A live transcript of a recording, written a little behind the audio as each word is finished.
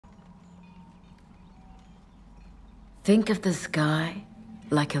Think of the sky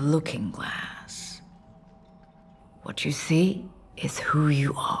like a looking glass. What you see is who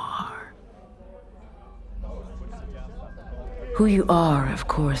you are. Who you are, of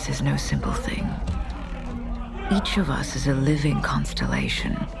course, is no simple thing. Each of us is a living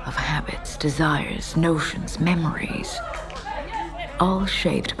constellation of habits, desires, notions, memories, all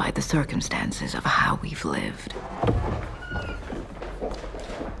shaped by the circumstances of how we've lived.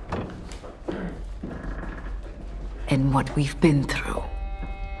 And what we've been through.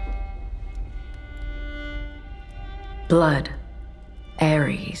 Blood,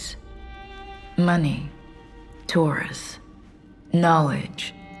 Aries, money, Taurus,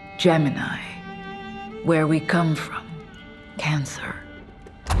 knowledge, Gemini, where we come from, Cancer,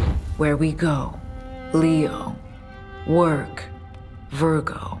 where we go, Leo, work,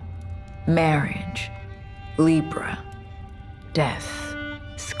 Virgo, marriage, Libra, death,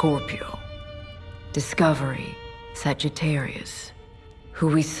 Scorpio, discovery, Sagittarius, who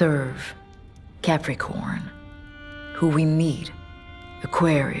we serve, Capricorn, who we meet,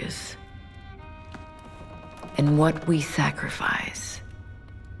 Aquarius, and what we sacrifice,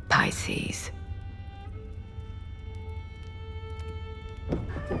 Pisces.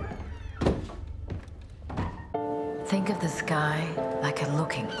 Think of the sky like a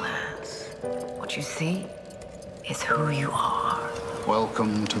looking glass. What you see is who you are.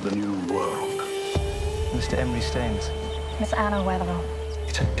 Welcome to the new world. Mr. Emery Staines. Miss Anna Weatherall.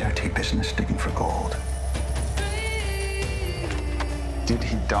 It's a dirty business digging for gold. Did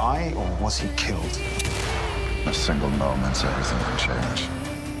he die or was he killed? A single moment, everything can change.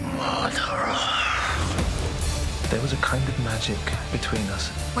 There was a kind of magic between us.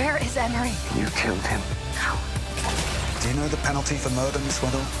 Where is Emery? You killed him. How? Do you know the penalty for murder, Miss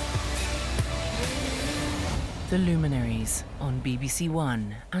Weatherall? The Luminaries on BBC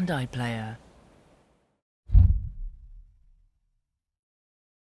One and iPlayer.